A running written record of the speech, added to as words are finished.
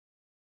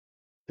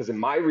Because in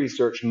my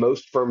research,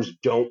 most firms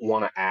don't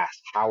want to ask,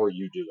 how are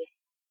you doing?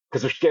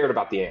 Because they're scared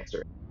about the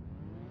answer.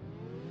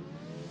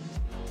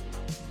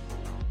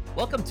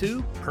 Welcome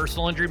to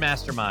Personal Injury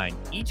Mastermind.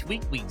 Each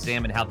week we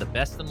examine how the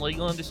best in the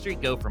legal industry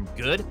go from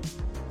good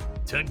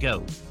to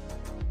go.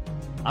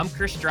 I'm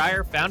Chris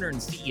Dreyer, founder and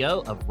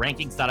CEO of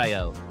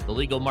Rankings.io, the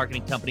legal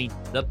marketing company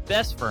the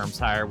best firms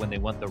hire when they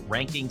want the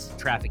rankings,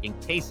 traffic,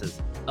 and cases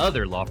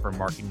other law firm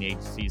marketing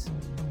agencies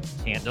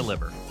can't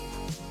deliver.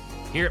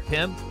 Here at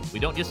PIM, we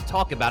don't just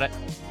talk about it,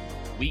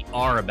 we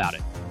are about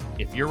it.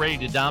 If you're ready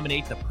to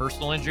dominate the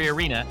personal injury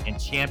arena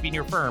and champion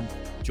your firm,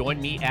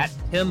 join me at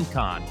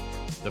PIMCon,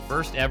 the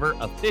first ever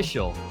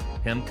official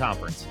PIM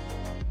conference.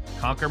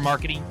 Conquer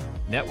marketing,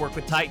 network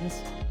with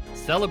titans,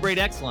 celebrate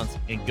excellence,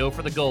 and go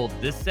for the gold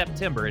this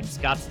September in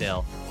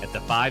Scottsdale at the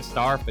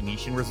 5-star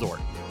Phoenician Resort.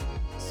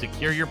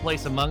 Secure your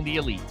place among the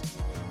elite.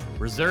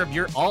 Reserve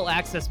your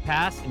all-access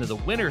pass into the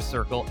winner's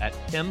circle at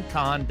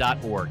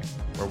pimcon.org,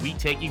 where we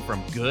take you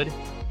from good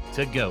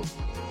to go.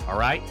 All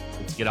right,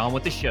 let's get on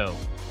with the show.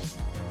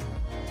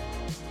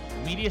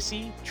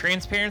 Immediacy,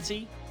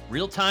 transparency,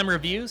 real-time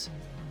reviews,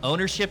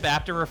 ownership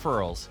after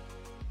referrals.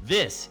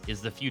 This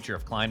is the future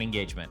of client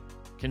engagement.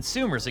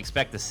 Consumers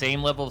expect the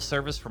same level of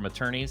service from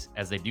attorneys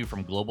as they do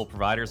from global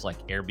providers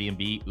like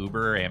Airbnb,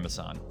 Uber, or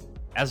Amazon.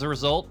 As a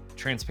result,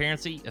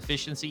 transparency,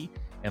 efficiency,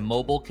 and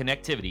mobile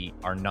connectivity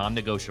are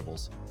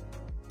non-negotiables.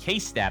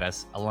 Case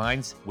Status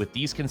aligns with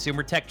these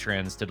consumer tech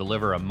trends to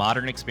deliver a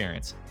modern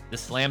experience.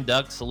 This slam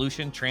dunk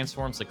solution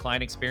transforms the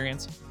client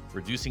experience,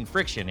 reducing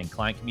friction in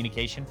client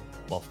communication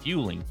while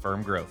fueling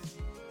firm growth.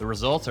 The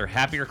results are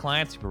happier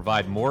clients who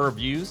provide more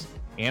reviews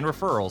and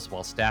referrals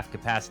while staff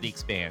capacity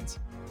expands.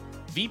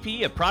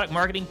 VP of Product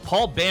Marketing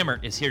Paul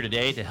Bamert is here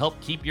today to help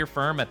keep your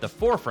firm at the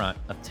forefront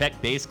of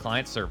tech-based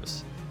client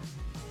service.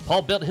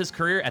 Paul built his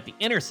career at the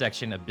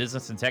intersection of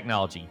business and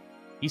technology.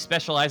 He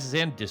specializes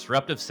in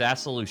disruptive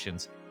SaaS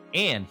solutions,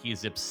 and he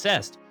is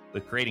obsessed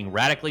with creating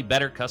radically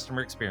better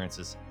customer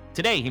experiences.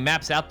 Today, he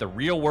maps out the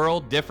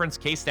real-world difference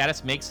Case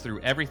Status makes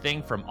through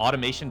everything from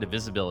automation to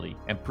visibility,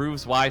 and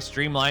proves why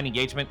streamlined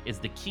engagement is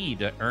the key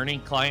to earning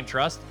client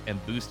trust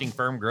and boosting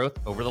firm growth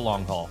over the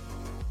long haul.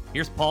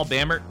 Here's Paul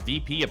Bamert,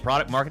 VP of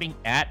Product Marketing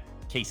at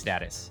Case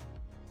Status.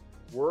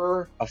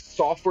 We're a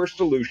software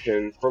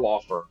solution for law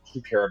firms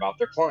who care about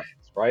their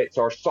clients, right?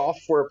 So our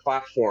software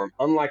platform,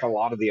 unlike a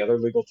lot of the other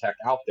legal tech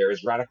out there,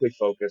 is radically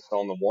focused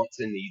on the wants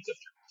and needs of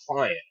your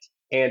client.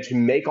 And to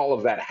make all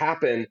of that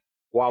happen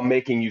while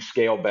making you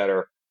scale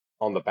better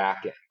on the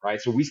back end, right?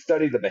 So we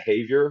study the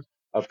behavior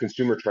of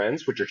consumer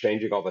trends, which are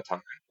changing all the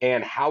time,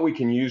 and how we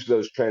can use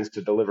those trends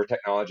to deliver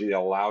technology that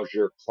allows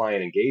your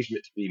client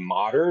engagement to be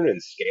modern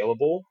and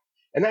scalable.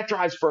 And that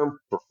drives firm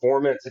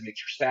performance. It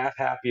makes your staff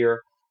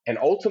happier. And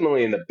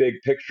ultimately, in the big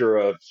picture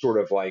of sort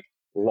of like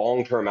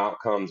long-term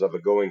outcomes of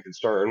a going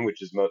concern,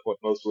 which is what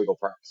most legal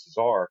practices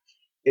are,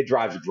 it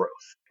drives growth,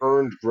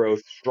 earned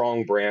growth,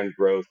 strong brand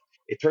growth.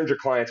 It turns your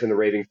clients into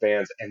raving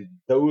fans. And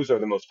those are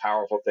the most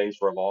powerful things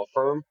for a law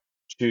firm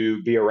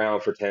to be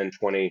around for 10,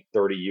 20,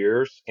 30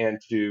 years and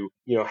to,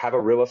 have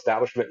a real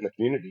establishment in the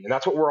community. And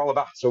that's what we're all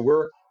about. So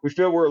we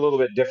feel we're a little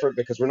bit different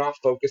because we're not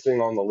focusing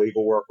on the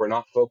legal work. We're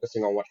not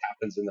focusing on what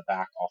happens in the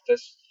back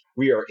office.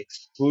 We are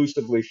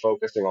exclusively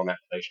focusing on that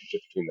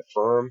relationship between the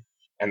firm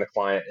and the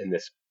client in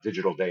this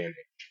digital day and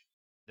age.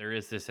 There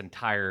is this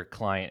entire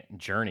client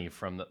journey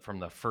from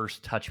the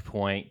first touch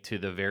point to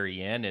the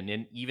very end, and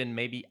then even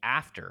maybe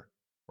after,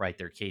 right,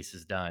 their case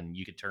is done,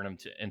 you could turn them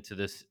into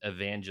this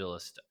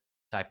evangelist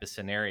type of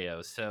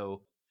scenario.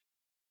 So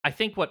I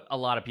think what a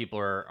lot of people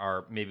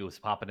are maybe what's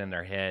popping in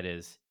their head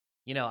is,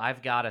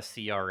 I've got a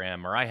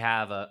CRM or I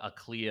have a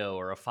Clio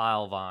or a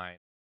Filevine,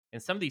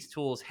 and some of these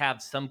tools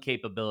have some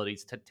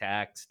capabilities to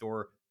text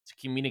or to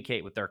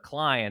communicate with their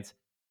clients.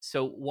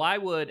 So why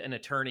would an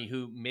attorney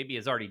who maybe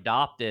has already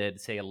adopted,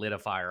 say, a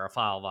Litify or a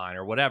Filevine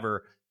or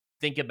whatever,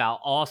 think about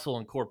also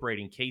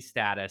incorporating Case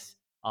Status?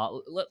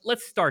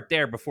 Let's start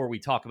there before we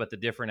talk about the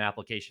different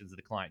applications of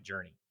the client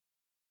journey.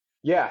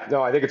 Yeah,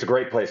 no, I think it's a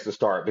great place to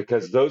start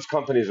because those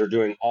companies are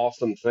doing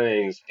awesome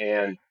things.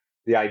 And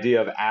the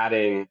idea of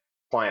adding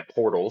client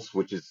portals,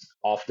 which is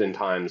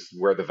oftentimes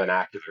where the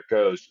vernacular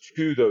goes,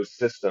 to those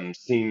systems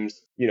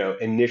seems,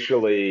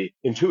 initially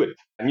intuitive.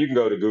 And you can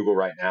go to Google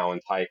right now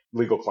and type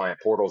legal client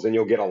portals and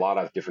you'll get a lot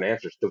of different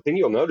answers. The thing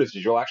you'll notice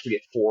is you'll actually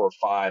get 4 or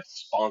 5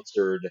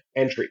 sponsored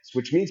entries,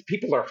 which means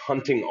people are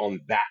hunting on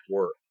that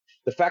word.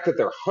 The fact that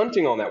they're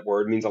hunting on that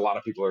word means a lot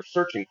of people are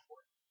searching for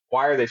it.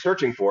 Why are they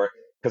searching for it?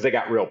 Because they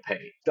got real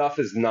pain. Stuff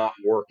is not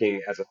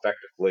working as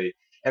effectively.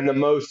 And the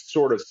most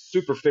sort of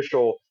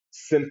superficial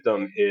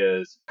symptom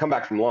is come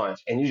back from lunch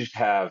and you just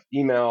have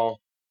email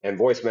and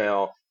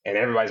voicemail and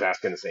everybody's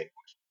asking the same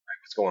question, right?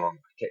 What's going on in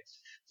my case?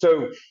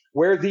 So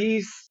where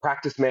these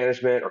practice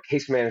management or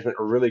case management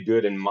are really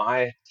good in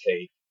my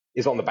take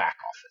is on the back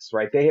office,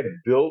 right? They have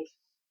built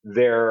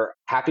their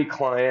happy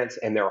clients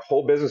and their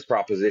whole business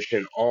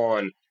proposition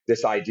on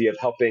this idea of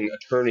helping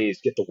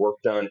attorneys get the work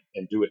done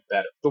and do it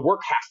better. The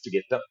work has to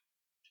get done.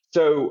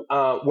 So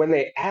when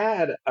they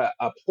add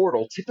a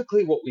portal,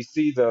 typically what we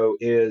see, though,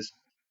 is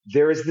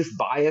there is this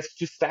bias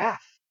to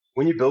staff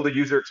when you build a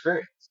user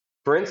experience.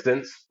 For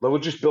instance, we'll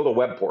just build a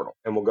web portal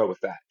and we'll go with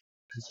that.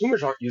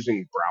 Consumers aren't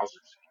using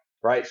browsers,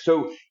 right?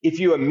 So if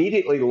you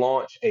immediately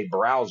launch a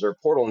browser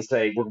portal and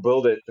say, we'll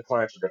build it, the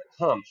clients are going to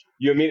come,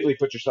 you immediately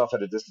put yourself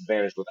at a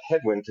disadvantage with a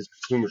headwind because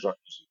consumers aren't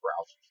using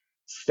browsers.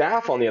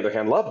 Staff, on the other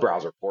hand, love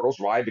browser portals.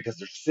 Why? Because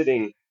they're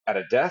sitting at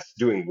a desk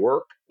doing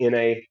work in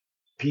a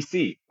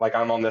PC, like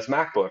I'm on this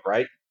MacBook,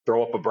 right?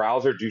 Throw up a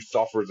browser, do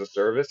software as a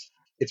service.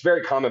 It's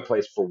very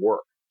commonplace for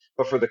work.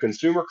 But for the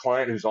consumer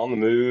client who's on the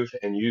move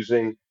and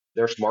using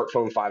their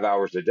smartphone 5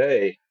 hours a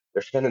day,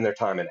 they're spending their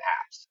time in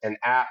apps. And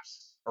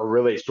apps are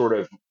really sort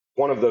of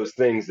one of those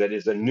things that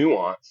is a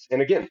nuance.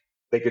 And again,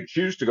 they could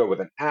choose to go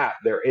with an app.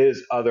 There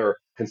is other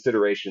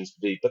considerations to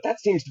be, but that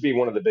seems to be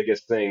one of the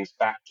biggest things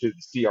back to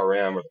the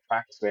CRM or the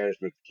practice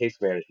management, the case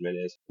management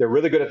is they're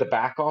really good at the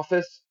back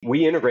office.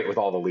 We integrate with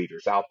all the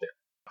leaders out there,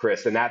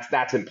 Chris, and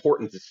that's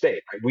important to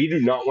state. Right? We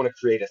do not want to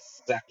create a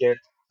second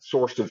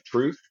source of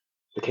truth.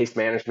 The case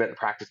management and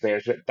practice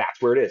management,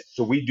 that's where it is.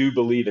 So we do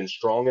believe in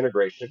strong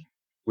integration,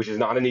 which is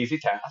not an easy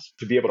task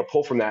to be able to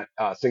pull from that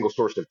single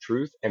source of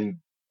truth and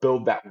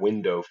build that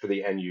window for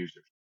the end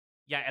users.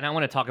 Yeah, and I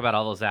want to talk about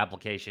all those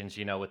applications,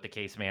 with the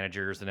case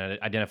managers and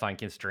identifying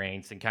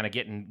constraints and kind of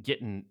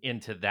getting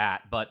into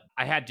that. But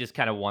I had just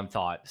kind of one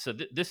thought. So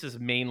this is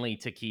mainly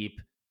to keep,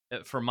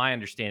 from my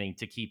understanding,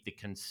 to keep the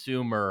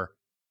consumer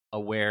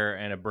aware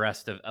and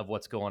abreast of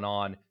what's going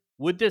on.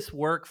 Would this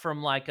work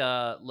from like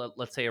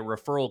let's say a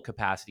referral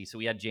capacity? So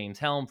we had James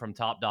Helm from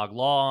Top Dog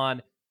Law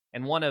on,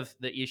 and one of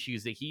the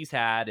issues that he's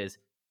had is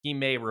he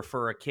may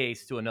refer a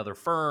case to another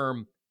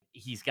firm.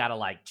 He's got to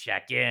like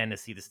check in to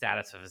see the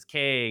status of his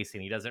case,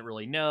 and he doesn't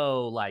really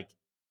know,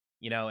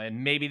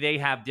 and maybe they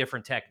have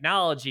different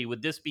technology.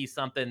 Would this be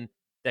something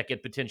that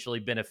could potentially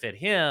benefit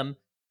him?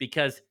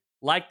 Because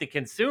like the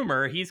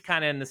consumer, he's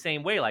kind of in the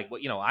same way, like,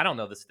 I don't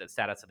know the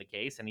status of the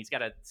case, and he's got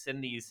to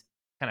send these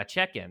kind of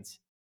check-ins.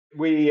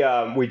 We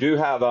do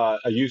have a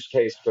use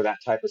case for that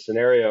type of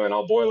scenario, and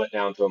I'll boil it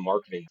down to a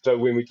marketing. So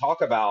when we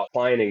talk about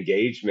client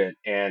engagement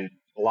and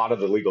a lot of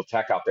the legal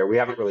tech out there, we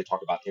haven't really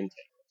talked about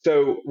intake.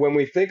 So when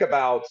we think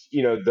about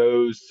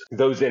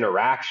those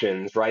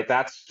interactions, right,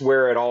 that's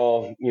where it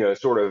all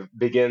sort of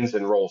begins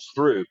and rolls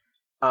through.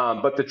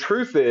 But the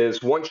truth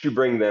is, once you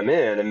bring them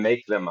in and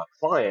make them a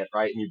client,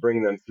 right, and you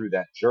bring them through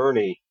that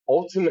journey,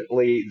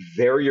 ultimately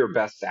they're your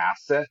best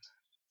asset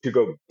to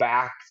go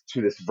back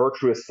to this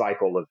virtuous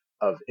cycle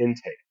of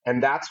intake.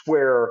 And that's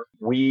where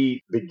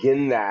we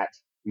begin that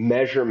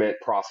measurement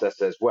process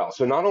as well.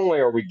 So not only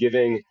are we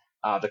giving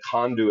the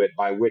conduit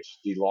by which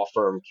the law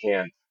firm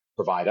can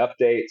provide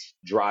updates,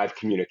 drive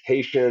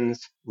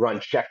communications, run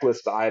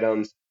checklist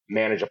items,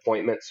 manage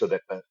appointments so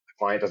that the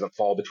client doesn't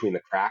fall between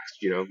the cracks,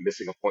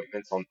 missing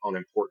appointments on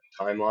important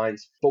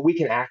timelines. But we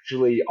can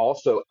actually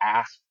also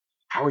ask,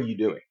 how are you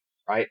doing?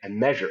 Right? And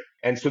measure.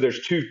 And so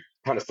there's two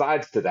kind of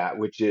sides to that,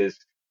 which is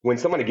when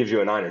somebody gives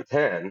you a 9 and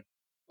 10,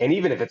 and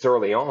even if it's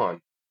early on,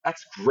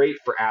 that's great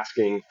for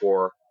asking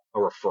for a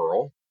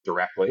referral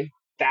directly.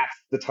 That's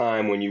the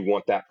time when you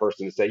want that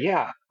person to say,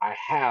 yeah, I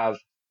have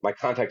my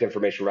contact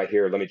information right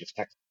here. Let me just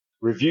text.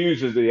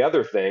 Reviews is the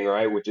other thing,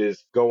 right? Which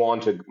is go on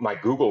to my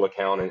Google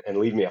account and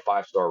leave me a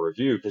 5-star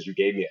review because you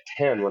gave me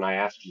a 10 when I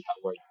asked you how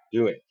well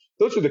you're doing.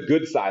 Those are the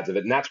good sides of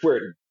it. And that's where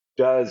it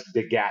does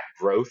begat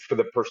growth for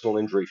the personal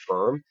injury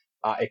firm,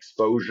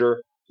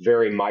 exposure,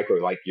 very micro.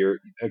 Like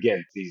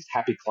again, these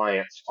happy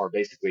clients are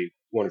basically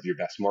one of your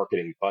best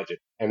marketing budget,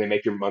 and they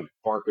make your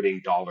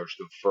marketing dollars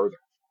go further.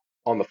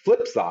 On the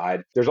flip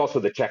side, there's also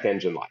the check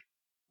engine light.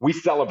 We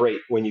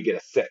celebrate when you get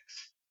a 6,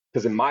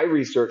 because in my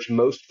research,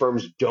 most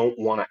firms don't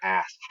want to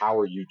ask, how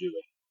are you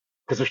doing?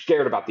 Because they're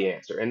scared about the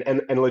answer,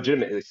 and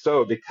legitimately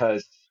so,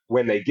 because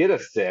when they get a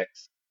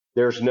 6,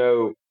 there's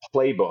no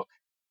playbook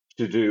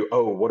to do,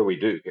 oh, what do we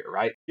do here,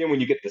 right? And when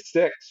you get the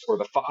 6 or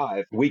the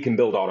 5, we can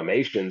build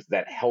automations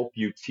that help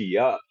you tee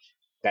up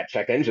that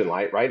check engine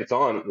light, right? It's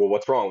on. Well,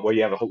 what's wrong? Well,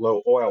 you have a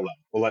low oil level.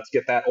 Well, let's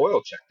get that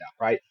oil checked out,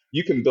 right?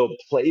 You can build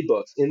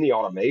playbooks in the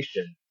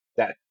automation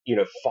that,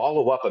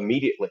 follow up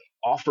immediately,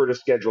 offer to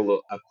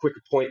schedule a quick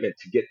appointment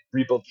to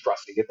rebuild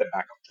trust and get them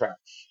back on track.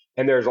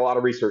 And there's a lot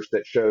of research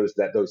that shows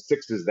that those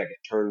 6s that get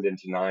turned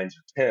into 9s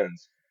or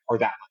 10s are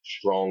that much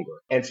stronger.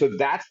 And so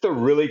that's the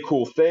really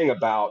cool thing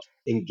about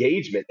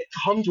engagement. They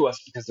come to us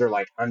because they're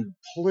like, I'm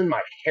pulling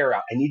my hair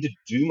out. I need to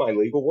do my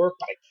legal work,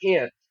 but I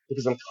can't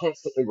because I'm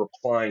constantly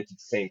replying to the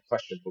same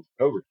question over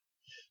and over.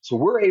 So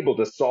we're able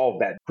to solve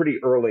that pretty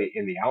early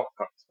in the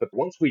outcomes. But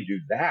once we do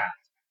that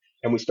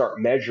and we start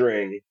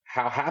measuring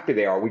how happy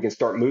they are, we can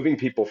start moving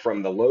people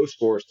from the low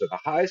scores to the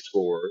high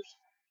scores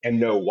and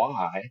know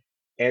why,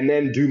 and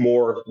then do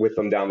more with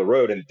them down the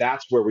road. And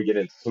that's where we get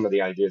into some of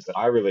the ideas that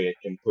I really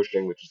am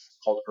pushing, which is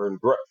called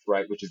earned growth,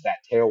 right? Which is that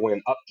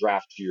tailwind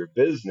updraft to your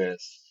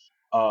business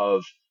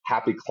of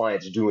happy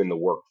clients doing the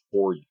work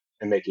for you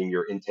and making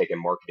your intake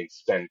and marketing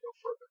spend go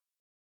further.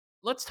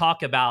 Let's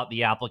talk about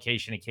the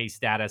application and case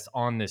status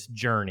on this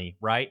journey,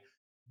 right?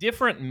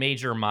 Different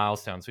major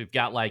milestones. We've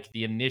got like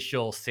the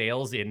initial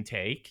sales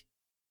intake,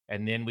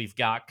 and then we've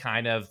got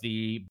kind of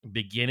the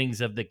beginnings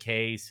of the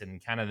case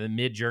and kind of the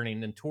mid journey,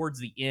 and then towards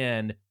the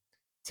end,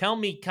 tell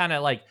me kind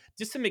of like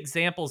just some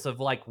examples of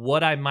like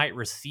what I might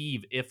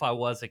receive if I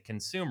was a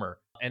consumer,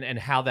 and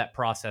how that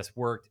process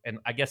worked. And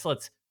I guess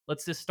let's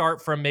just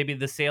start from maybe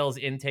the sales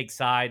intake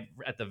side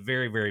at the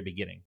very very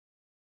beginning.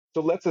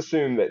 So let's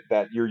assume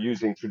that you're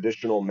using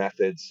traditional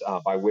methods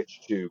by which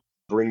to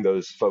bring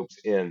those folks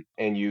in,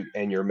 and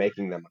you're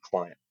making them a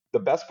client. The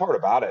best part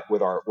about it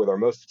with our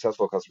most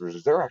successful customers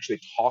is they're actually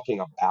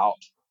talking about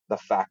the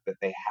fact that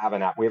they have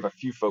an app. We have a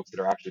few folks that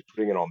are actually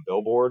putting it on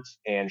billboards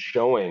and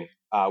showing.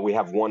 We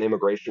have one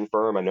immigration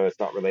firm. I know it's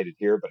not related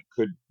here, but it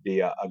could be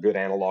a good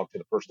analog to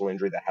the personal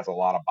injury that has a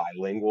lot of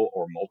bilingual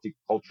or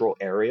multicultural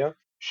area.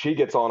 She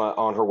gets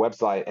on her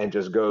website and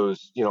just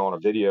goes, on a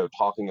video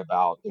talking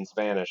about in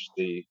Spanish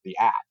the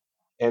app.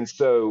 And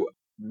so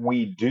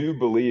we do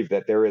believe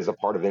that there is a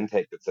part of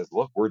intake that says,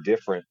 look, we're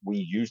different. We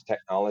use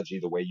technology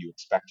the way you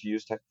expect to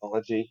use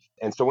technology.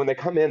 And so when they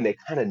come in, they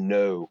kind of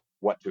know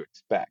what to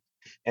expect.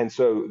 And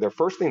so their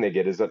first thing they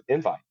get is an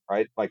invite,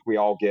 right? Like we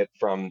all get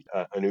from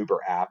an Uber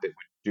app. It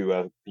would do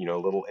a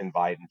little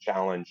invite and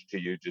challenge to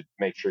you to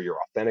make sure you're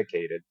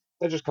authenticated.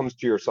 That just comes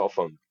to your cell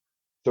phone.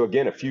 So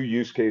again, a few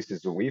use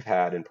cases that we've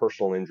had in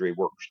personal injury,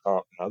 workers'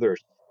 comp, and others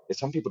is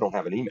some people don't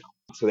have an email.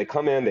 So they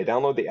come in, they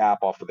download the app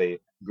off of the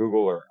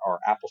Google or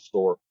Apple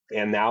store,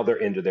 and now they're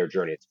into their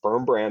journey. It's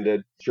firm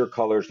branded, it's your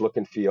colors, look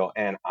and feel,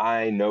 and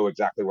I know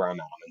exactly where I'm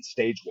at. I'm in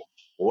stage one.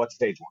 Well, what's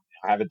stage one?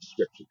 I have a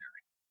description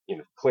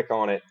there. Click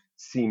on it,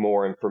 see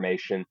more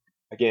information.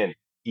 Again,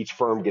 each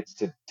firm gets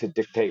to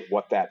dictate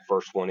what that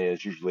first one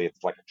is. Usually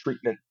it's like a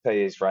treatment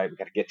phase, right? We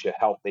got to get you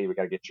healthy, we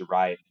got to get you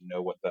right, and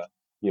know what the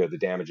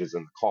damages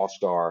and the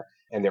cost are,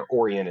 and they're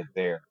oriented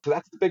there. So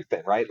that's the big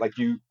thing, right? Like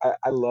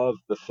I love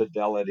the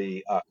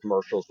Fidelity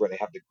commercials where they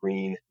have the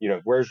green,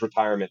 where's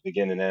retirement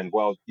begin and end?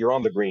 Well, you're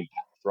on the green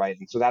path, right?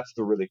 And so that's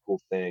the really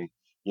cool thing.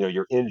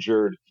 You're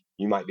injured,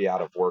 you might be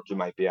out of work, you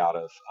might be out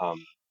of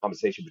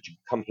compensation, but you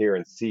can come here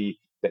and see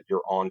that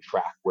you're on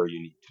track where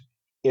you need to.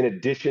 In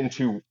addition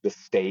to the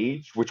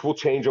stage, which will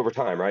change over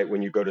time, right?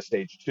 When you go to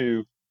stage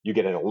two, you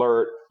get an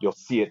alert, you'll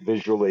see it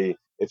visually.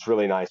 It's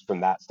really nice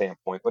from that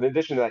standpoint. But in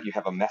addition to that, you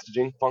have a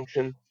messaging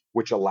function,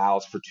 which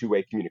allows for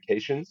two-way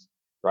communications,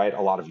 right?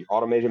 A lot of your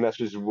automated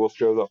messages will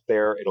show up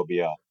there. It'll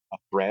be a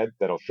thread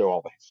that'll show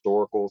all the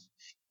historicals,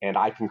 and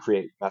I can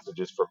create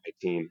messages for my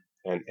team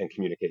and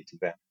communicate to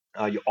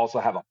them. You also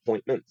have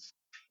appointments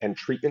and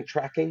treatment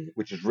tracking,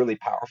 which is really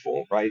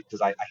powerful, right?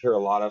 Because I hear a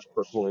lot of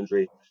personal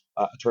injury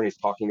attorneys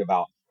talking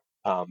about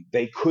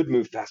they could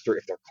move faster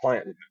if their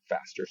client would move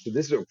faster. So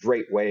this is a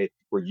great way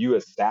where you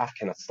as staff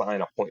can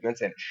assign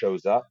appointments and it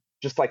shows up.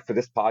 Just like for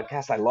this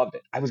podcast, I loved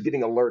it. I was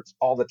getting alerts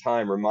all the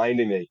time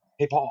reminding me,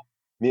 hey, Paul,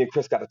 me and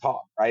Chris got to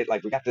talk, right?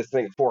 Like we got this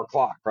thing at 4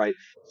 o'clock, right?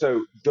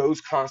 So those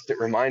constant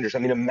reminders. I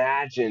mean,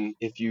 imagine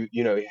if you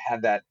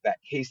had that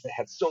case that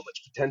had so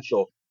much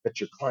potential, but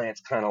your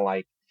client's kind of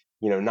like,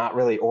 not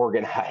really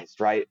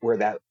organized, right? Where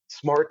that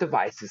smart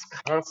device is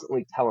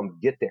constantly tell them to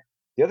get there.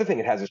 The other thing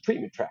it has is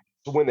treatment tracking.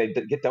 So when they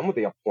get done with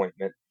the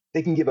appointment,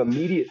 they can give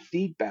immediate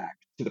feedback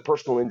to the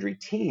personal injury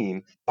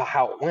team about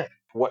how it went.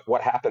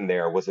 What happened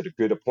there? Was it a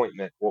good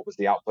appointment? What was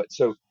the output?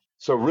 So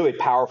really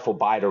powerful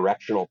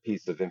bi-directional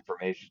piece of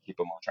information to keep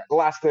them on track. The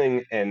last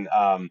thing, and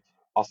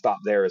I'll stop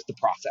there, is the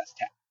process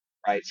tab,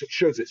 right? So it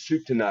shows it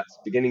soup to nuts,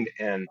 beginning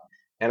to end.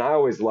 And I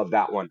always love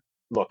that one.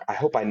 Look, I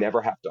hope I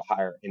never have to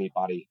hire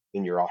anybody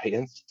in your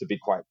audience, to be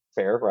quite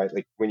fair, right?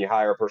 Like when you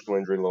hire a personal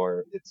injury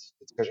lawyer, it's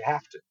because you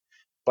have to.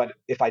 But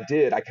if I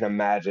did, I can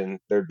imagine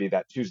there'd be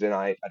that Tuesday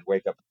night, I'd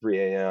wake up at 3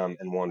 a.m.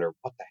 and wonder,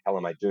 what the hell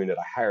am I doing? Did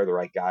I hire the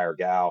right guy or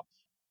gal?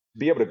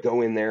 Be able to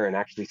go in there and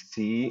actually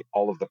see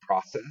all of the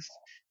process.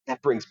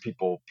 That brings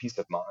people peace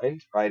of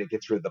mind, right? It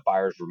gets rid of the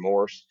buyer's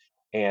remorse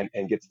and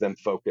gets them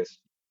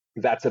focused.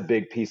 That's a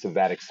big piece of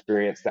that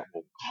experience that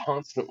will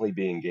constantly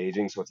be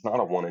engaging. So it's not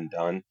a one and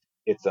done.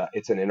 It's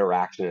an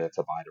interaction and it's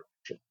a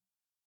bi-direction.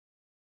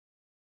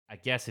 I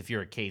guess if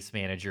you're a case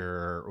manager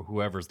or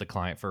whoever's the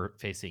client for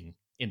facing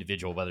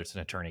individual, whether it's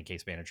an attorney,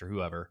 case manager,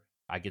 whoever,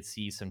 I could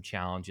see some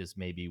challenges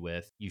maybe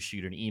with you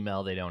shoot an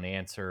email, they don't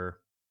answer,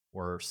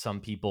 or some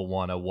people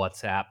want a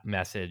WhatsApp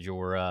message,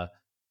 or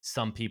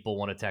some people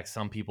want to text,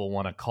 some people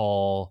want to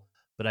call.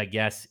 But I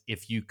guess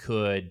if you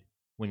could,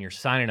 when you're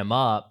signing them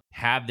up,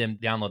 have them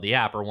download the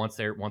app, or once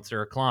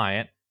they're a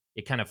client,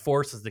 it kind of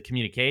forces the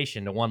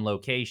communication to one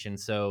location,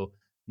 so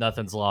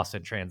nothing's lost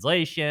in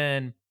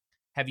translation.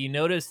 Have you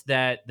noticed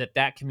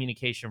that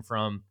communication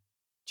from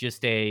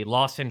just a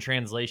loss in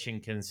translation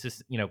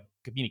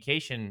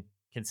communication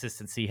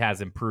consistency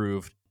has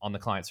improved on the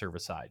client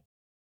service side?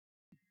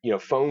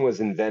 Phone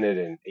was invented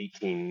in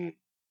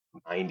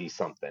 1890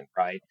 something,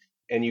 right?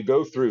 And you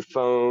go through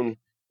phone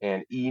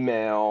and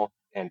email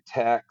and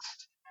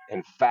text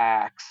and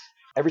fax.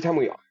 Every time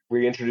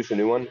we introduce a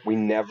new one, we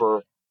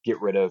never get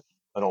rid of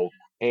an old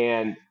one.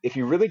 And if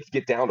you really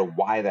get down to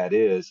why that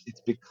is,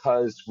 it's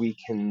because we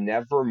can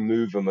never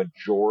move a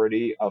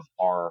majority of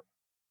our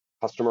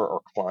customer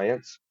or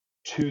clients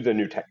to the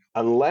new tech.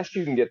 Unless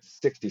you can get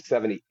 60,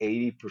 70,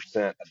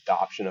 80%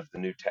 adoption of the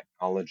new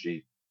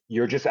technology,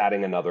 you're just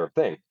adding another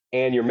thing.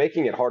 And you're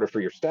making it harder for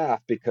your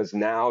staff because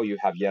now you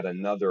have yet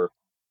another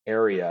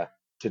area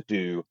to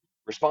do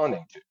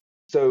responding to.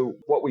 So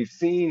what we've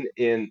seen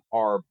in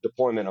our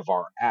deployment of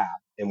our app,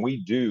 and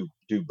we do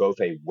both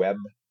a web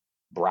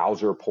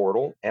browser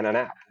portal and an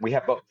app. We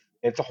have both.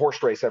 It's a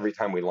horse race every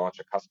time we launch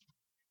a customer.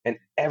 And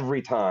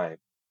every time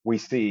we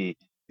see,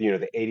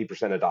 the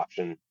 80%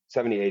 adoption,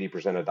 70,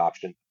 80%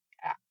 adoption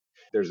app.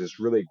 There's this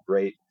really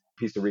great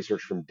piece of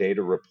research from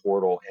Data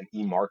Reportal and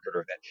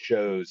eMarketer that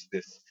shows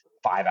this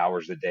 5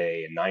 hours a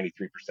day and 93%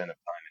 of time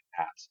in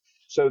apps.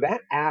 So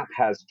that app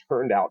has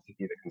turned out to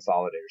be the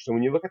consolidator. So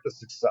when you look at the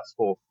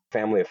successful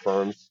family of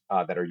firms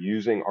that are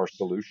using our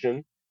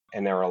solution,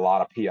 and there are a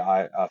lot of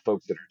PI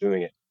folks that are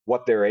doing it,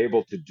 what they're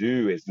able to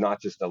do is not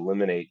just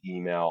eliminate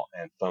email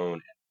and phone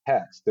and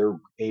text, they're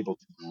able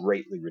to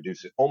greatly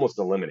reduce it, almost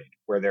eliminate it,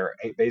 where they're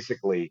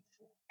basically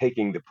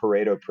taking the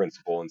Pareto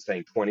principle and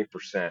saying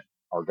 20%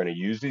 are going to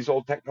use these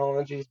old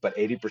technologies, but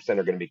 80%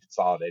 are going to be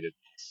consolidated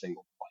in a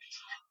single place.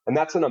 And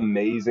that's an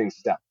amazing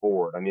step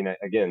forward. I mean,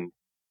 again,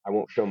 I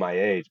won't show my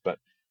age, but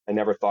I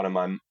never thought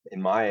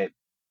in my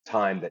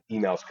time that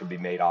emails could be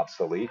made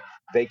obsolete.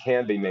 They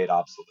can be made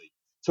obsolete.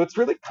 So it's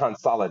really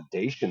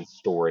consolidation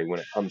story when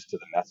it comes to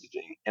the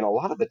messaging. And a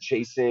lot of the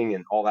chasing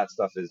and all that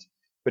stuff is,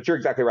 but you're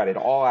exactly right. It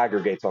all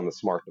aggregates on the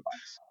smart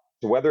device.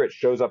 So whether it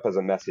shows up as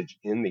a message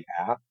in the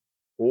app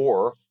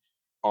or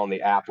on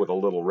the app with a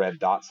little red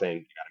dot saying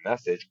you got a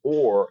message,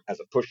 or as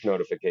a push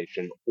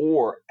notification,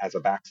 or as a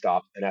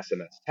backstop, an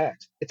SMS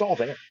text, it's all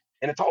there.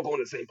 And it's all going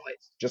to the same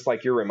place, just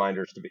like your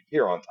reminders to be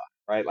here on time,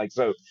 right? Like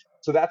so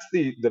that's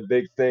the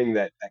big thing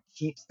that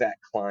keeps that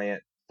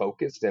client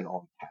focused and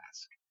on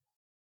task.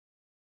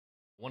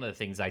 One of the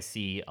things I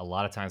see a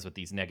lot of times with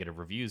these negative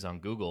reviews on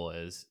Google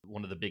is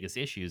one of the biggest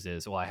issues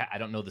is, well, I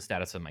don't know the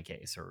status of my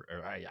case, or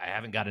I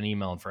haven't got an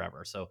email in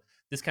forever. So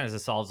this kind of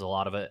solves a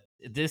lot of it.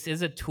 This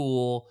is a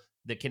tool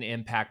that can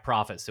impact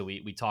profits. So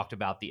we talked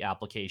about the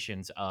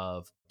applications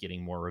of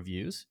getting more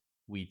reviews.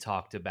 We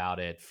talked about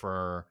it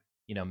for,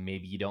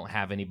 maybe you don't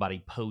have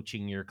anybody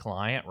poaching your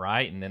client,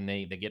 right? And then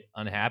they get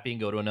unhappy and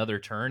go to another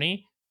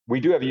attorney. We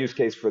do have a use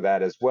case for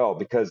that as well,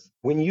 because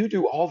when you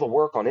do all the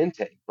work on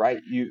intake, right,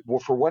 well,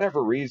 for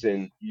whatever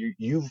reason,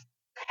 you've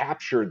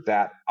captured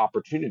that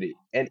opportunity.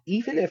 And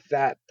even if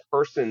that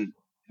person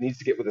needs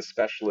to get with a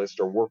specialist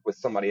or work with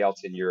somebody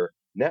else in your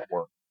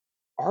network,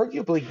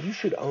 arguably you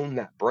should own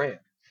that brand.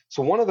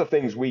 So one of the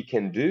things we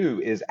can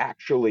do is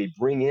actually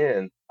bring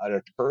in an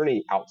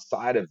attorney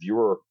outside of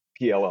your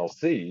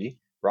PLLC,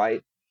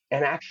 right?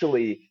 And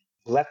actually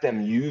let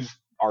them use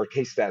our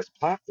case status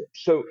platform.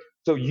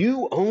 So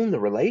you own the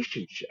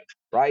relationship,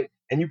 right?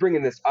 And you bring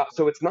in this up.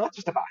 So it's not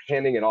just about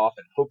handing it off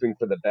and hoping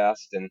for the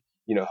best and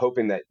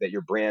hoping that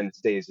your brand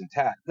stays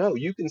intact. No,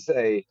 you can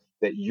say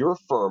that your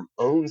firm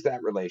owns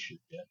that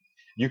relationship.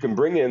 You can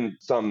bring in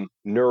some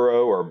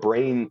neuro or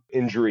brain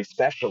injury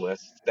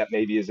specialist that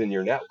maybe is in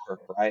your network,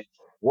 right?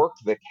 Work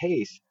the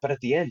case, but at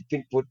the end,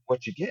 think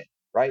what you get,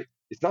 right?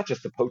 It's not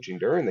just the poaching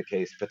during the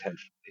case,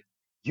 potentially.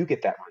 You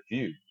get that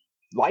review,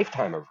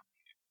 lifetime of,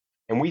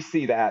 and we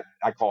see that,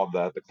 I call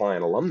it the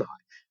client alumni,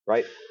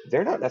 right?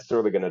 They're not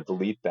necessarily going to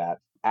delete that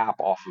app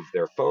off of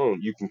their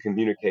phone. You can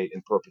communicate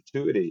in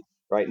perpetuity,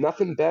 right?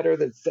 Nothing better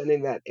than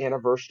sending that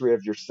anniversary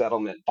of your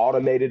settlement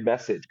automated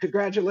message.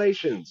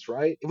 Congratulations,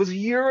 right? It was a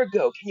year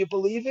ago. Can you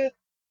believe it?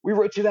 We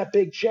wrote you that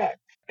big check.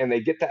 And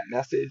they get that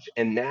message.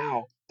 And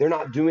now they're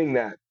not doing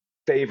that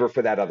favor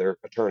for that other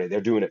attorney.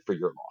 They're doing it for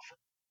your law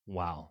firm.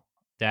 Wow.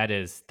 That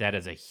is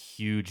a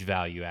huge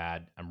value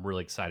add. I'm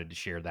really excited to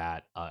share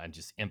that and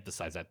just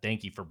emphasize that.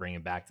 Thank you for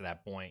bringing back to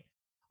that point.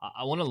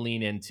 I want to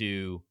lean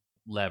into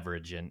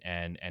leverage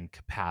and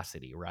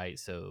capacity, right?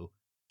 So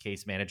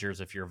case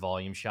managers, if you're a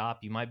volume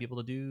shop, you might be able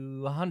to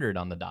do 100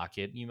 on the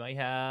docket. You might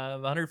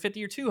have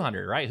 150 or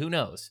 200, right? Who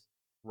knows?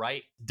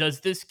 Right?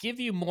 Does this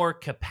give you more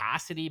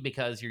capacity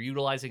because you're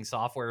utilizing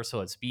software so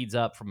it speeds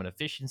up from an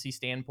efficiency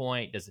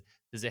standpoint?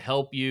 Does it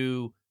help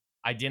you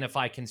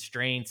identify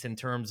constraints in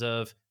terms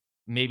of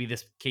maybe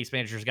this case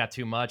manager's got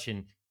too much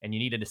and you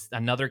need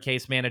another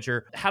case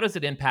manager? How does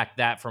it impact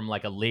that from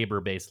like a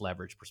labor-based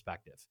leverage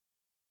perspective?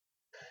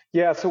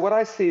 Yeah, so what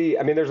I see,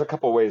 I mean, there's a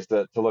couple ways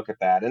to look at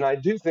that. And I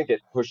do think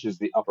it pushes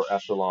the upper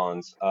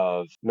echelons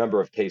of number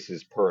of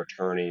cases per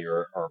attorney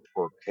or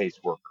per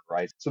caseworker,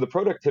 right? So the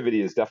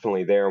productivity is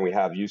definitely there, and we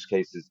have use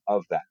cases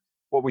of that.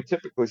 What we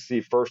typically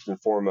see first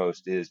and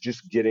foremost is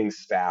just getting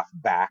staff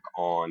back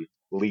on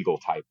legal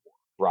type work,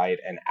 right?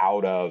 And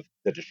out of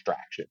the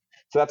distraction.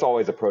 So that's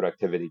always a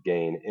productivity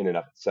gain in and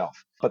of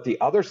itself. But the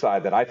other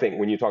side that I think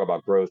when you talk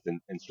about growth and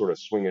sort of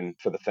swinging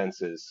for the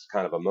fences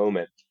kind of a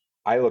moment,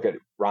 I look at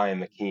Ryan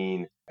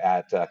McKean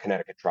at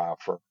Connecticut Trial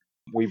Firm.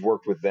 We've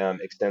worked with them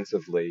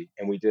extensively,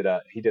 and he did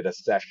a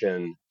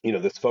session,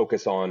 this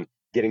focus on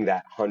getting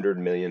that $100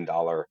 million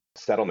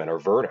settlement or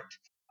verdict,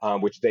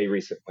 which they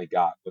recently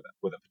got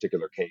with a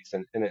particular case,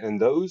 and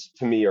those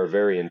to me are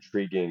very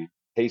intriguing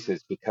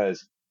cases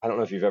because I don't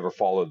know if you've ever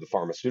followed the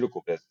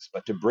pharmaceutical business,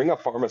 but to bring a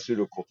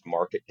pharmaceutical to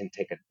market can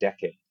take a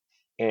decade.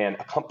 And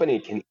a company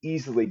can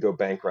easily go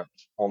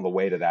bankrupt on the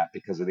way to that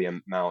because of the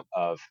amount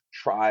of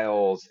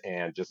trials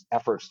and just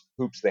efforts,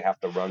 hoops they have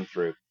to run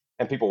through.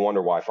 And people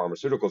wonder why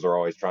pharmaceuticals are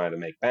always trying to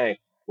make bank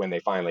when they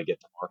finally get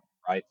to market,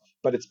 right?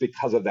 But it's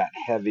because of that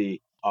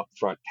heavy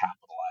upfront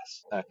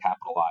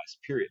capitalized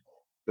period.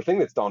 The thing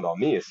that's dawned on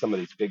me is some of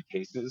these big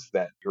cases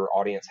that your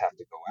audience have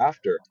to go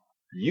after,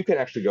 you can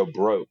actually go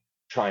broke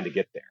trying to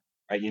get there,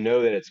 right? You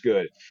know that it's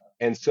good.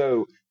 And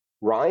so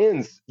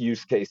Ryan's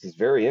use case is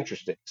very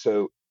interesting.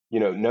 So,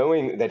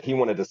 knowing that he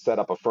wanted to set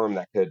up a firm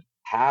that could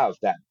have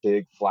that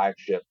big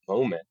flagship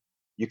moment,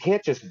 you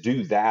can't just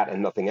do that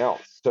and nothing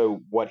else.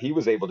 So what he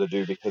was able to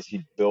do, because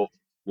he built,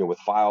 with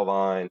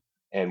Fileline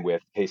and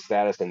with Case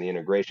Status and the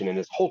integration and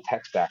his whole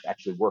tech stack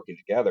actually working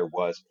together,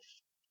 was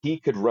he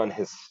could run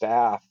his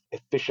staff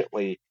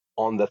efficiently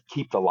on the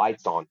keep the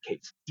lights on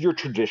case, your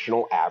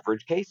traditional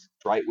average cases,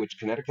 right? Which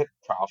Connecticut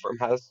trial firm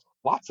has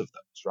lots of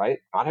those, right?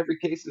 Not every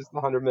case is the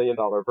 $100 million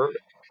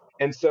verdict.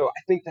 And so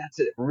I think that's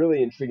a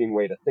really intriguing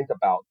way to think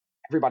about.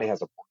 Everybody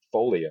has a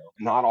portfolio.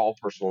 Not all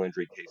personal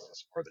injury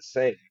cases are the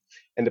same.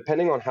 And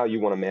depending on how you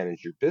want to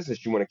manage your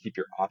business, you want to keep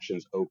your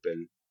options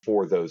open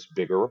for those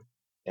bigger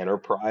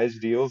enterprise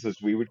deals,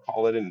 as we would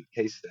call it in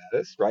Case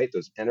Status, right?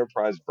 Those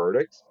enterprise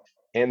verdicts.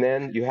 And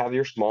then you have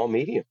your small,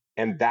 medium.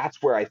 And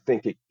that's where I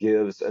think it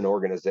gives an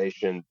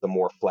organization the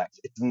more flex.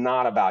 It's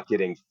not about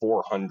getting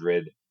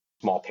 400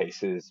 small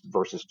cases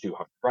versus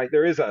 200, right?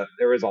 There is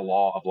a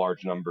law of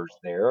large numbers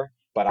there,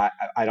 but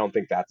I don't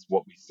think that's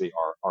what we see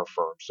our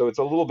firm. So it's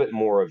a little bit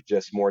more of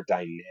just more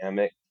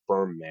dynamic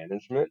firm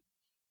management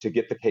to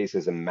get the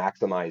cases and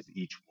maximize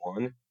each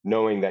one,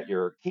 knowing that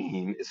your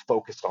team is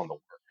focused on the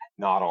work,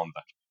 not on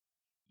the.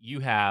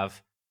 You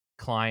have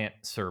client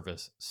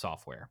service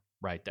software,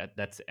 right?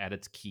 That's at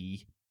its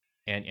key.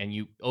 And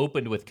you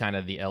opened with kind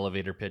of the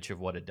elevator pitch of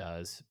what it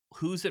does.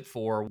 Who's it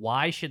for?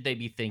 Why should they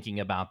be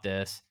thinking about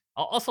this?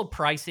 Also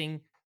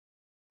pricing.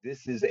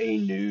 This is a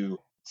new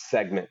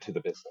segment to the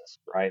business,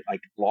 right?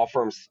 Like law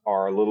firms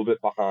are a little bit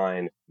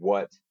behind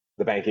what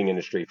the banking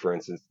industry, for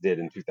instance, did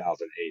in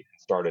 2008 and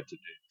started to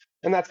do.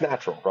 And that's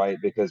natural, right?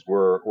 Because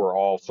we're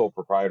all sole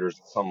proprietors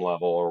at some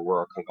level, or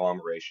we're a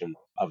conglomeration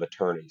of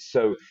attorneys.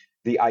 So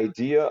the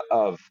idea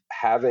of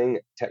having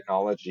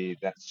technology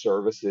that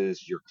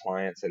services your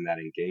clients and that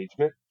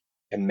engagement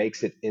and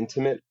makes it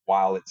intimate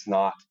while it's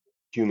not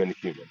human to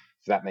human,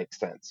 if that makes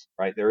sense,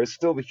 right? There is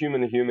still the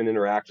human to human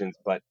interactions,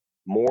 but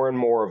more and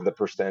more of the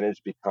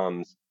percentage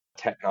becomes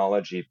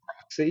technology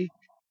proxy.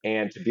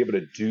 And to be able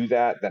to do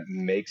that, that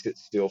makes it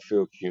still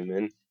feel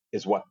human,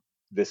 is what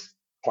this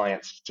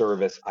client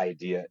service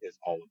idea is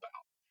all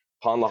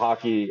about. Pond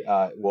Lahaki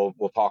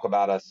will talk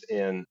about us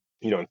in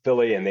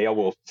Philly, and they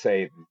will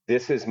say,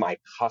 "This is my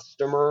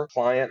customer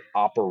client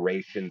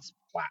operations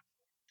platform."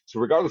 So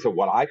regardless of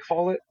what I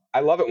call it, I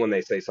love it when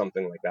they say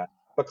something like that.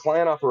 But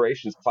client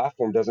operations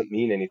platform doesn't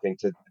mean anything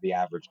to the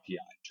average PI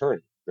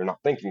attorney. They're not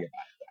thinking about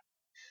it.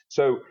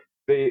 So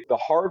the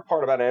hard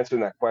part about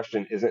answering that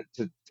question isn't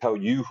to tell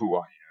you who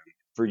I am,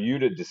 for you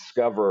to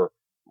discover,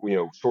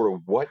 sort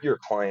of what your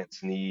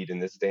clients need in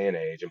this day and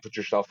age and put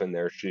yourself in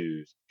their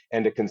shoes,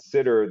 and to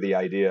consider the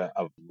idea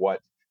of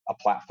what a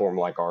platform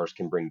like ours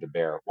can bring to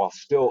bear while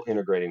still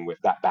integrating with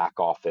that back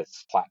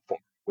office platform,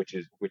 which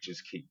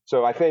is key.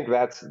 So I think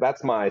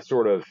that's my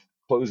sort of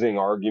closing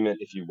argument,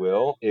 if you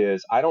will,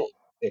 is I don't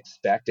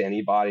expect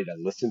anybody to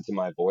listen to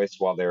my voice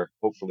while they're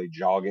hopefully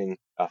jogging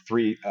a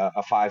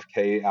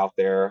 5K out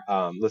there,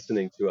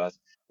 listening to us.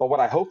 But what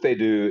I hope they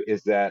do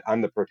is that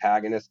I'm the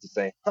protagonist to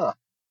say, huh,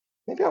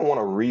 maybe I want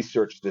to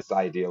research this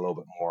idea a little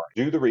bit more.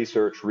 Do the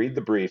research, read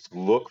the briefs,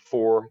 look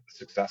for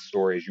success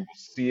stories. You will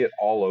see it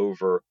all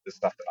over the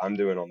stuff that I'm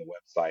doing on the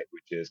website,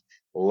 which is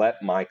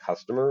let my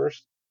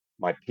customers,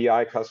 my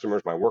PI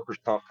customers, my workers'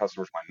 comp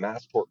customers, my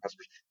mass tort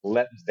customers,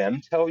 let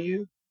them tell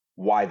you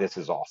why this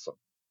is awesome.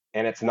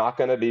 And it's not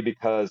going to be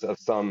because of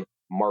some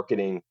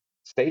marketing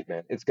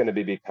statement. It's going to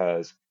be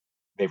because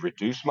they've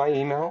reduced my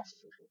emails,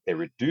 they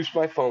reduced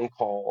my phone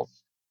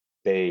calls,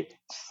 they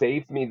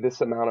saved me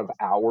this amount of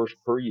hours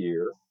per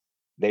year.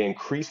 They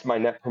increased my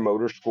net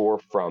promoter score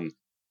from,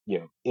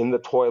 in the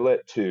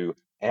toilet to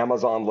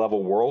Amazon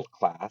level world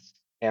class.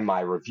 And my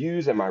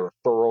reviews and my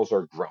referrals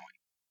are growing.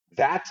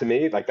 That to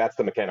me, like that's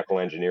the mechanical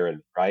engineer in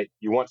me, right?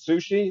 You want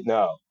sushi?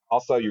 No, I'll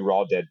sell you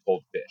raw, dead,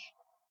 cold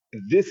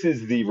fish. This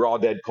is the raw,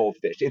 dead, cold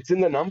fish. It's in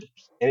the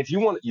numbers. And if you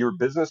want your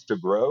business to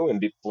grow and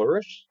be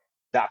flourish,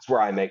 that's where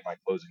I make my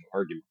closing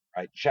argument,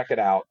 right? Check it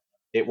out.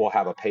 It will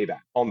have a payback.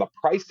 On the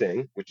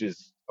pricing, which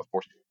is, of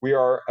course, we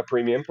are a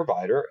premium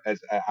provider, as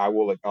I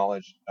will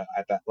acknowledge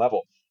at that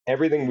level.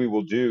 Everything we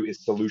will do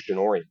is solution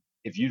oriented.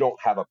 If you don't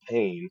have a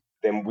pain,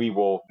 then we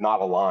will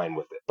not align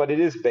with it. But it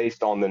is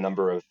based on the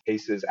number of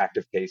cases,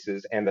 active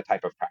cases, and the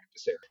type of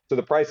practice area. So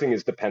the pricing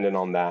is dependent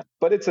on that,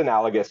 but it's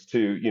analogous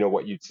to,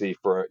 what you'd see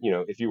for,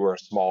 if you were a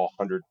small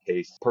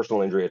 100-case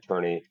personal injury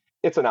attorney,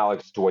 it's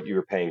analogous to what you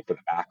were paying for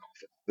the back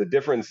office. The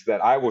difference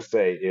that I will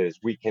say is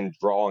we can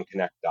draw and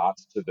connect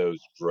dots to those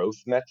growth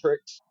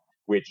metrics,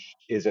 which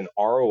is an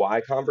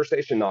ROI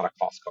conversation, not a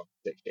cost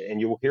conversation. And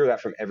you will hear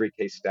that from every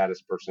case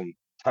status person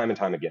time and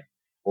time again.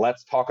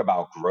 Let's talk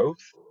about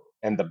growth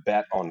and the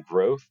bet on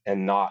growth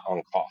and not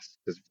on cost.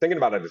 Because thinking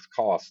about it as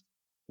cost,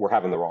 we're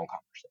having the wrong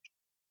conversation.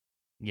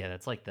 Yeah,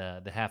 that's like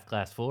the half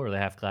glass full or the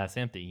half glass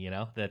empty, you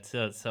know? That's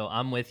so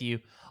I'm with you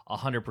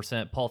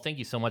 100%. Paul, thank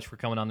you so much for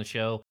coming on the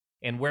show.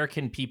 And where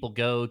can people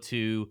go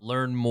to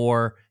learn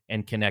more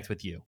and connect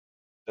with you?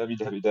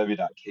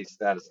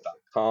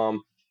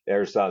 www.casestatus.com.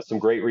 There's some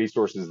great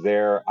resources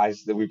there.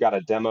 We've got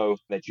a demo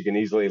that you can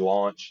easily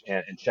launch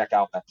and check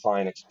out that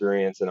client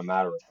experience in a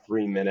matter of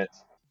 3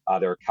 minutes.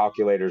 There are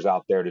calculators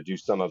out there to do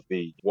some of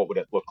the what would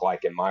it look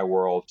like in my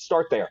world.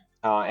 Start there.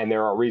 And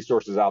there are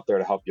resources out there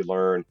to help you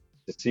learn,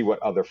 to see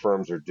what other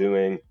firms are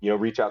doing.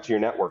 Reach out to your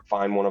network,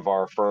 find one of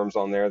our firms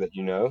on there that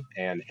you know,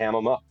 and ham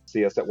them up.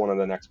 See us at one of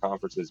the next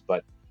conferences.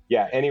 But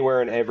yeah, anywhere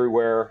and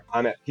everywhere.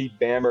 I'm at Pete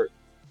Bamert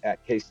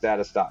at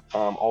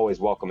casestatus.com. Always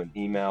welcome an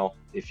email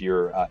if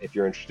you're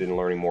interested in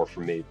learning more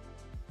from me.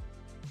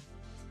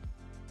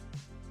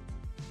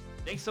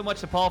 Thanks so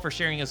much to Paul for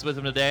sharing his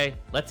wisdom today.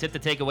 Let's hit the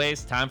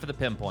takeaways. Time for the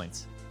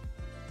pinpoints.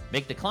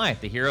 Make the client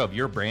the hero of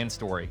your brand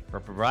story. By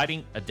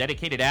providing a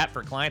dedicated app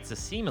for clients to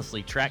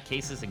seamlessly track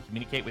cases and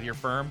communicate with your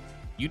firm,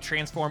 you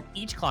transform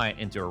each client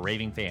into a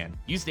raving fan.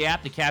 Use the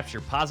app to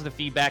capture positive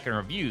feedback and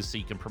reviews so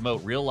you can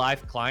promote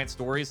real-life client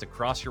stories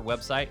across your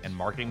website and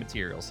marketing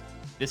materials.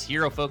 This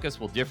hero focus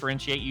will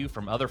differentiate you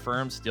from other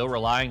firms still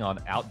relying on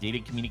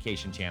outdated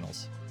communication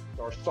channels.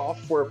 Our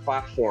software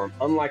platform,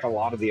 unlike a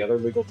lot of the other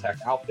legal tech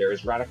out there,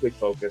 is radically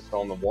focused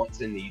on the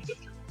wants and needs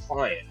of your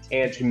client,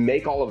 and to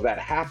make all of that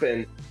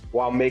happen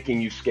while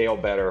making you scale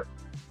better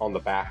on the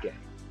back end.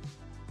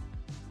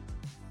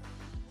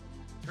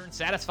 Turn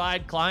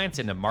satisfied clients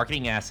into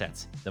marketing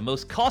assets. The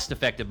most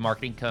cost-effective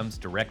marketing comes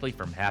directly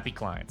from happy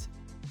clients.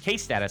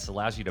 Case Status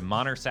allows you to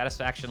monitor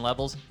satisfaction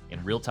levels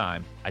in real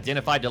time.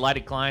 Identify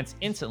delighted clients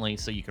instantly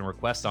so you can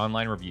request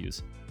online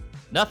reviews.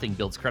 Nothing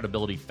builds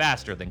credibility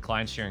faster than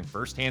clients sharing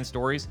firsthand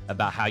stories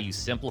about how you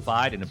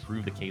simplified and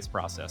improved the case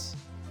process.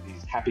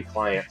 These happy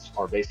clients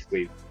are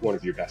basically one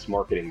of your best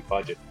marketing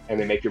budget, and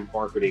they make your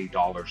marketing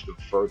dollars go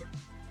further.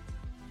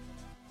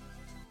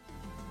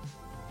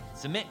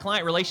 Cement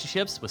client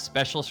relationships with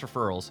specialist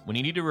referrals. When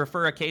you need to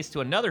refer a case to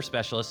another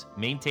specialist,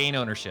 maintain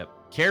ownership.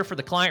 Care for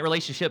the client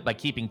relationship by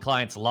keeping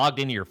clients logged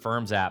into your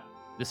firm's app.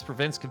 This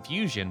prevents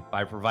confusion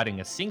by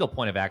providing a single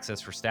point of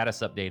access for status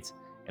updates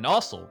and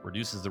also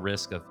reduces the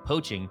risk of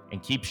poaching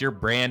and keeps your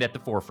brand at the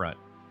forefront.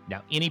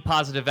 Now, any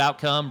positive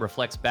outcome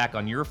reflects back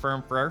on your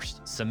firm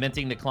first,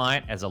 cementing the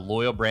client as a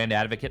loyal brand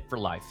advocate for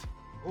life.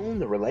 Own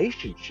the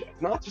relationship.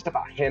 It's not just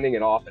about handing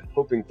it off and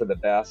hoping for the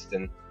best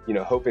and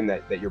hoping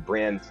that your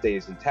brand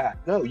stays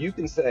intact. No, you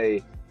can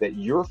say that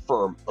your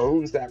firm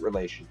owns that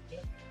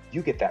relationship.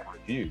 You get that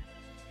reviewed.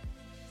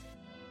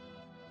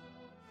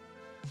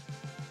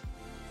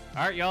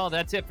 All right, y'all,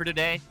 that's it for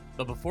today.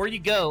 But before you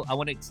go, I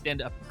want to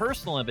extend a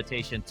personal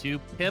invitation to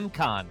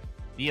PIMCon,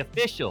 the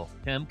official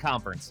PIM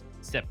conference,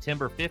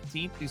 September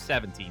 15th through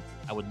 17th.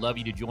 I would love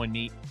you to join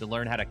me to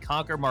learn how to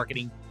conquer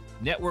marketing,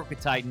 network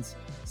with titans,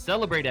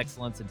 celebrate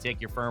excellence, and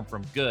take your firm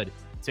from good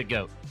to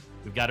GOAT.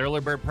 We've got early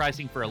bird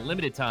pricing for a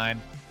limited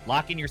time.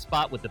 Lock in your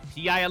spot with the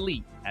PI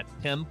Elite at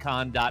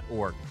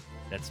PIMCon.org.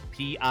 That's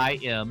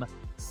PIMCON.org.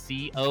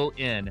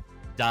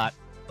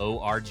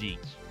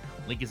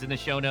 Link is in the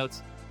show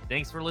notes.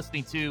 Thanks for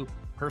listening to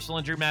Personal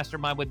Injury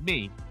Mastermind with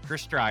me,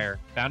 Chris Stryer,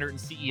 founder and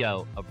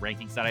CEO of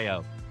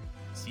Rankings.io.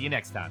 See you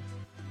next time.